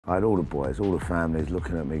I had all the boys, all the families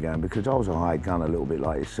looking at me going, because I was a high gun a little bit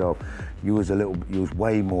like yourself. You was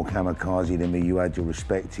way more kamikaze than me. You had your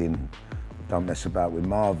respect in, don't mess about with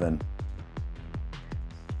Marvin.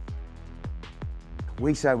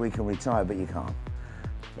 We say we can retire, but you can't.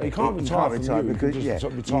 You can't retire because you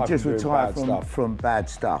just retire from bad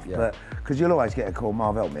stuff. Yeah. But because you'll always get a call,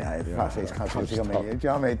 Marv, help me out. Yeah. Do you know what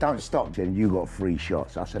I mean? Don't stop. And you got 3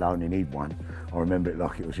 shots. I said I only need 1. I remember it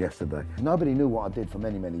like it was yesterday. Nobody knew what I did for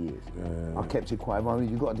many, many years. Yeah. I kept it quiet. I mean,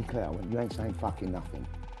 you've got to declare. You ain't saying fucking nothing.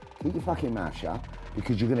 Keep your fucking mouth shut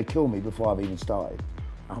because you're going to kill me before I've even started.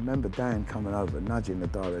 I remember Dan coming over, nudging the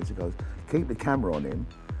director, goes, keep the camera on him.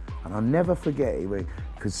 And I'll never forget, he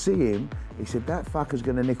could see him, he said, that fucker's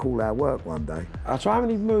gonna nick all our work one day. So how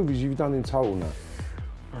many movies have you done in total now?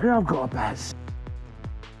 I think I've got about